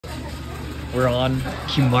We're on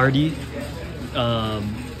Qmarty,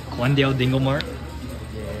 Glendale Dingle Mart.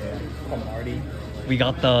 Yeah, Qmarty. We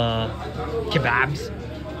got the kebabs.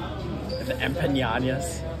 The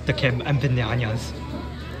empanadas. The empanadas.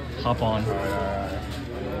 Hop on.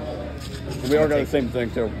 We all got the same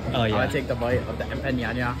thing too. Oh yeah. I'm gonna take the bite of the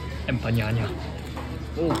empanada. Empanada.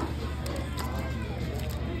 Ooh.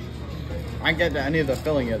 I ain't get to any of the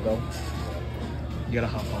filling yet though. You gotta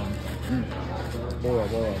hop on.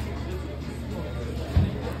 Boy.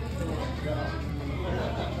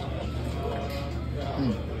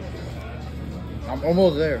 I'm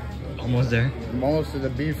almost there. Almost there. I'm almost to the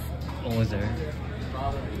beef. Almost there.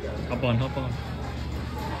 Hop on, hop on.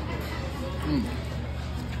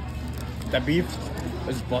 The beef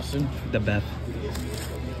is bussin'. The Beth.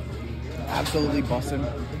 Absolutely bussin'.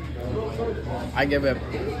 I give it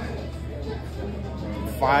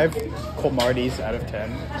 5 Qmartys out of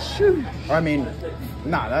 10. Shoot. Or I mean,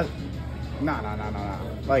 nah.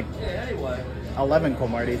 Like 11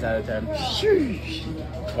 Qmartys out of 10. Sheesh.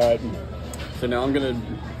 Alright. So now I'm gonna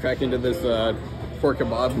crack into this pork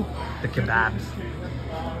kebab. The kebabs.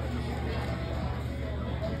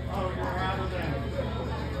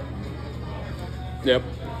 Yep.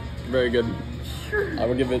 Very good. I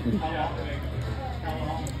will give it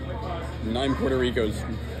 9 Puerto Ricos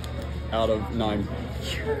out of 9.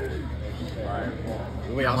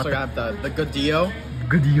 We also got the Godillo.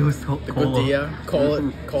 Godillo The cola.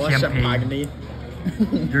 Godillo. Cola Champagne.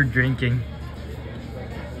 Champagne. You're drinking.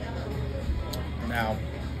 Now,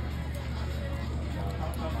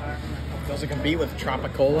 does it compete with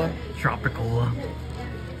Tropicola? Tropicola.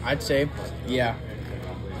 I'd say, yeah.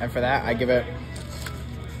 And for that, I give it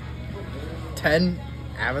 10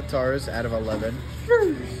 avatars out of 11.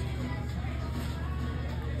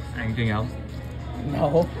 Anything else?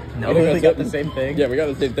 No. No. We literally got the same thing. Yeah, we got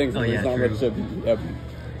the same thing. So Oh, yeah, there's not true. much to, yep.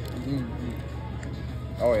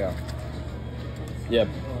 Oh, yeah. Yep.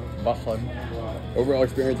 Bufflin. Overall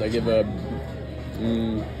experience, I give a. I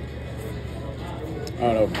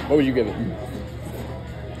don't know. What would you give it?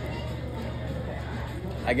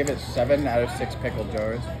 I give it 7 out of 6 pickle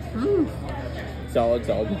jars. Solid.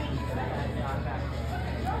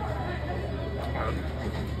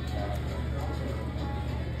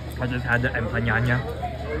 I just had the empanada.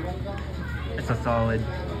 It's a solid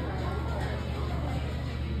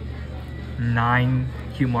 9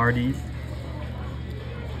 Qmartys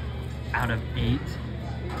out of 8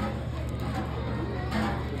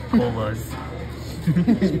 colas.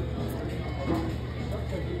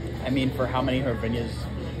 I mean, for how many Hervinias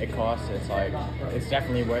it costs, it's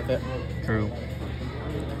definitely worth it. True.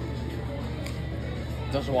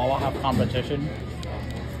 Does Wawa have competition?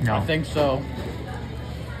 No. I think so.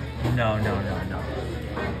 No.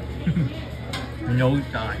 No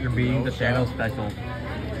shot. You're beating No the Thanos shot. special.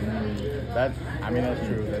 That's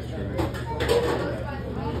true.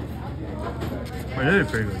 But it is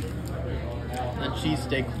pretty good. The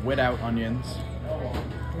cheesesteak without onions,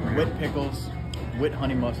 with pickles, with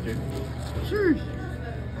honey mustard.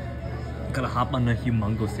 Gotta hop on the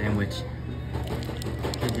humongo sandwich.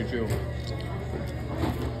 True.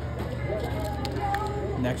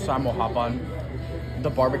 Next time we'll hop on the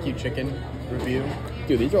barbecue chicken review.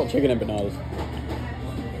 Dude, these are all chicken empanadas.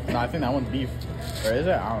 No, I think that one's beef. Or is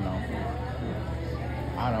it? I don't know.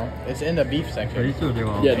 It's in the beef section. Pretty sure they're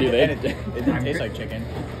all. Yeah, dude. And it didn't taste like chicken.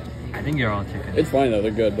 I think they're all chicken. It's fine though.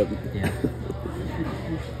 They're good, but Yeah.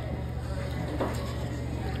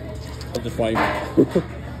 I'm just fine.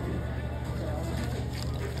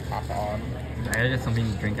 Hop on. I gotta get something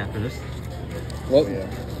to drink after this. Well, Yeah.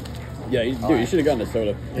 yeah, you should have gotten a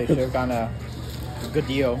soda. They should have gone a good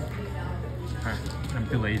deal. I'm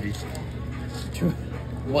too lazy.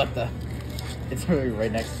 What the? It's really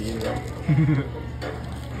right next to you, right?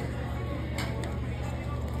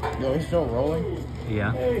 Yo, he's still rolling?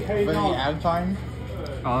 Yeah. For the ad time?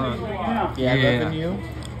 The ad revenue?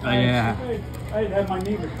 Yeah. I had my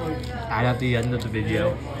neighbor please. Add at the end of the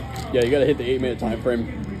video. Yeah, you gotta hit the 8-minute time frame.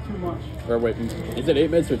 Too much. Or wait, is it 8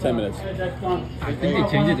 minutes or 10 minutes? That's done. I think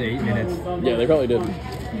they changed it to 8 minutes. Yeah, they probably did.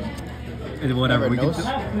 Whatever. We No,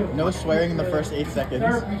 can. no swearing in the first 8 seconds.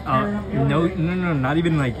 No, not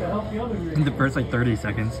even like in the first like 30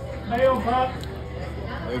 seconds. Mayo pop.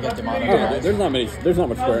 We get Oh, demonetized. there's not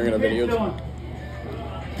much swearing in our videos.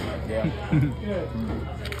 Yeah.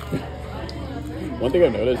 One thing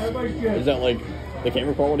I've noticed is that like the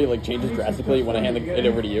camera quality like changes drastically when I hand it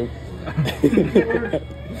over to you.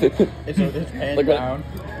 It's panned Like what- down.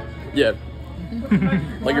 Yeah.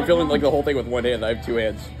 Like you're filming like the whole thing with one hand. I have 2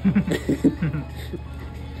 hands.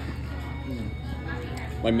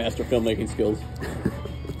 My master filmmaking skills.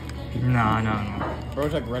 No.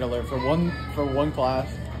 Bro's like red alert for one class.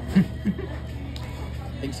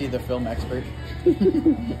 Thinks he's the film expert.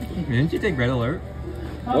 Didn't you take Red Alert?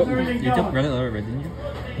 What? You took Red Alert, didn't you?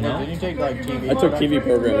 No. Didn't you take like TV? I took TV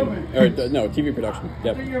programming. Or, no, TV production.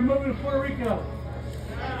 Yep. You're moving to Puerto Rico.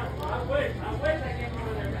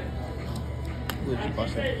 Luigi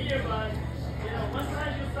busted.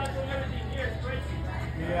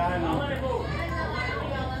 Yeah, I know.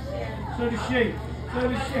 So does she. So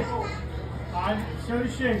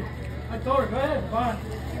does she. I told her, go ahead, fine.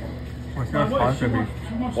 What's your sponsor be?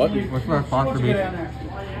 What? What's your sponsor be?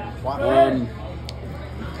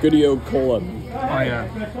 Goodyo Cola. Oh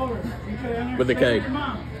yeah. With a K.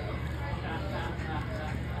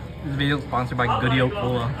 This video is sponsored by Goodyo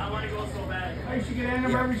Cola I used to get in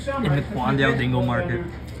there every summer. in the Quandale Dingle Market.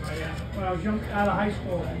 When I was young, out of high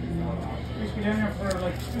school. I used to get in there for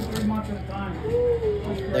like 2-3 months at a time.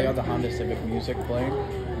 They got the Honda Civic music playing.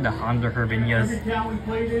 The Honda Every Hervinias. town we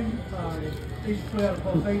played in, they used to put out a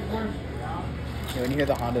buffet for us. When you hear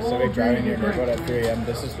the Honda Civic driving your neighborhood at 3 a.m.,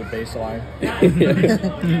 this is the bass line.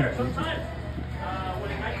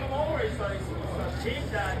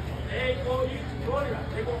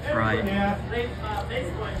 Right. Yeah.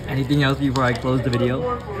 Anything else before I close the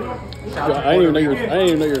video? I didn't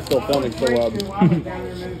even know you're still filming. So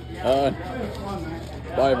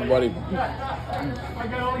bye everybody. I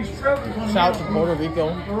got all these trophies on Shout out the to Puerto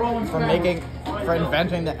Rico for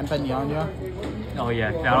inventing the empanada. Oh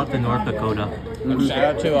yeah, shout out to North Dakota. And shout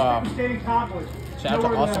out to state accomplished. shout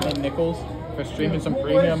out to Austin and Nichols for streaming some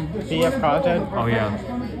premium PF content. Oh yeah.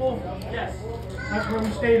 Yes. That's where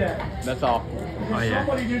we stayed at. That's all. Oh yeah.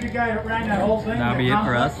 Somebody knew the guy that ran that whole thing. That'll be it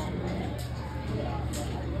for us.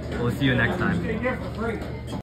 We'll see you next time. Stay there for free.